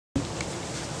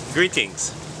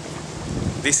Greetings.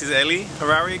 This is Eli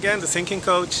Harari again, the thinking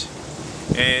coach,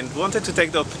 and wanted to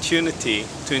take the opportunity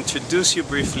to introduce you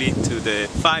briefly to the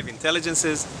 5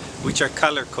 intelligences which are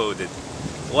color-coded.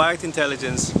 White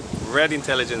intelligence, red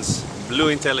intelligence, blue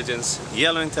intelligence,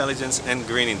 yellow intelligence, and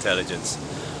green intelligence.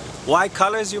 Why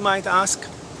colors, you might ask?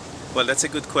 Well, that's a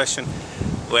good question.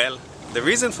 Well, the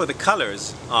reason for the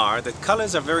colors are that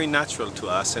colors are very natural to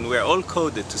us and we're all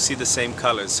coded to see the same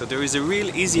colors. So there is a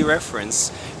real easy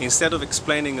reference instead of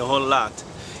explaining a whole lot.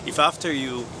 If after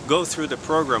you go through the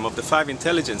program of the 5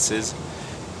 intelligences,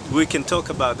 we can talk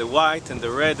about the white and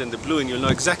the red and the blue and you'll know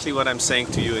exactly what I'm saying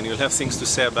to you and you'll have things to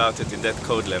say about it in that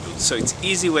code level. So it's an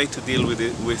easy way to deal with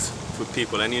it with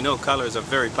people, and you know colors are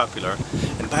very popular.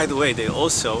 And by the way, they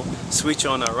also switch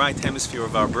on our right hemisphere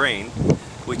of our brain,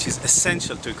 which is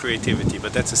essential to creativity,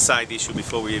 but that's a side issue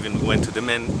before we even went to the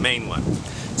main one.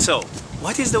 So,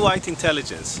 what is the white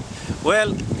intelligence?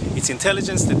 Well, it's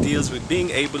intelligence that deals with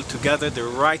being able to gather the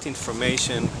right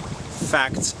information,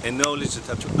 facts and knowledge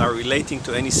that are relating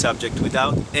to any subject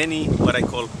without any, what I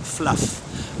call,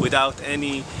 fluff, without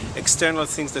any external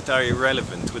things that are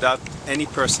irrelevant, without any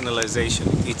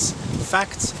personalization. It's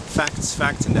facts, facts,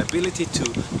 facts, and the ability to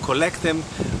collect them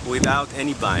without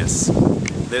any bias.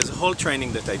 There's a whole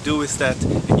training that I do with that,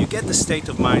 and you get the state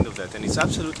of mind of that, and it's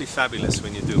absolutely fabulous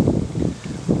when you do.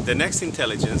 The next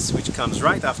intelligence, which comes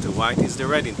right after white, is the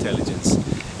red intelligence,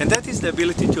 and that is the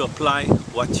ability to apply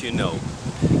what you know.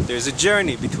 There's a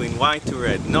journey between white to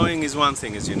red. Knowing is one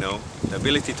thing, as you know. The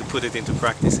ability to put it into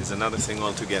practice is another thing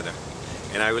altogether.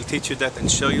 And I will teach you that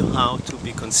and show you how to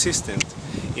be consistent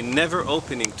in never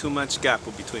opening too much gap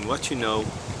between what you know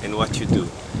and what you do.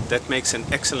 That makes an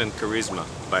excellent charisma,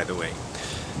 by the way.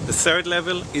 The third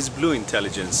level is blue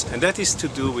intelligence, and that is to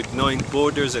do with knowing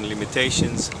borders and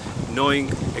limitations, knowing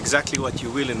exactly what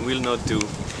you will and will not do,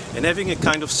 and having a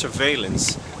kind of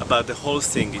surveillance about the whole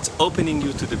thing. It's opening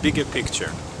you to the bigger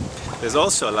picture. There's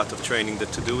also a lot of training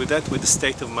that to do with that, with the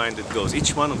state of mind that goes.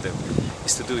 Each one of them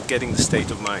is to do with getting the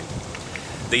state of mind.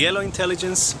 The yellow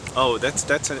intelligence,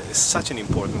 that's such an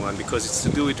important one, because it's to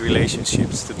do with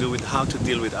relationships, to do with how to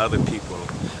deal with other people,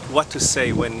 what to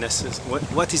say when necessary,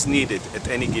 what is needed at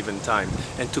any given time,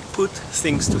 and to put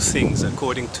things to things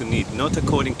according to need, not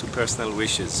according to personal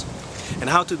wishes, and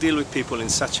how to deal with people in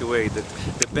such a way that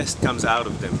the best comes out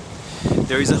of them.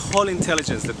 There is a whole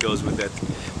intelligence that goes with that,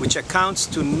 which accounts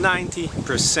to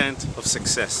 90% of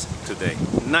success today.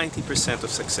 90% of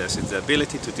success is the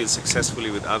ability to deal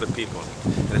successfully with other people.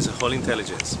 And there's a whole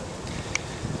intelligence.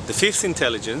 The fifth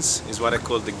intelligence is what I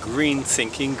call the green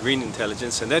thinking, green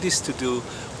intelligence, and that is to do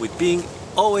with being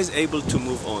always able to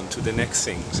move on to the next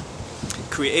things.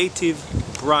 Creative,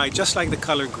 bright, just like the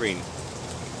color green,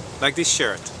 like this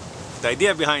shirt. The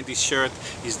idea behind this shirt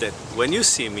is that when you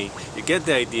see me, you get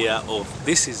the idea of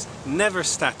this is never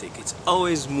static, it's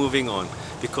always moving on,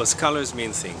 because colors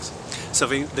mean things. So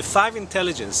the 5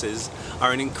 intelligences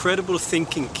are an incredible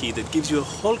thinking key that gives you a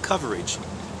whole coverage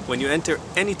when you enter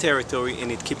any territory,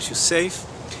 and it keeps you safe,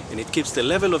 and it keeps the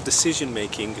level of decision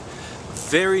making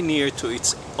very near to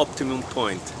its optimum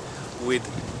point with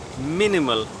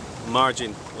minimal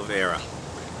margin of error.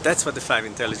 That's what the 5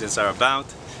 intelligences are about.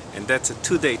 And that's a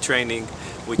 2-day training,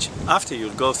 which after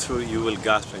you'll go through, you will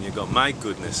gasp and you go, my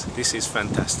goodness, this is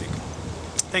fantastic.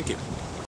 Thank you.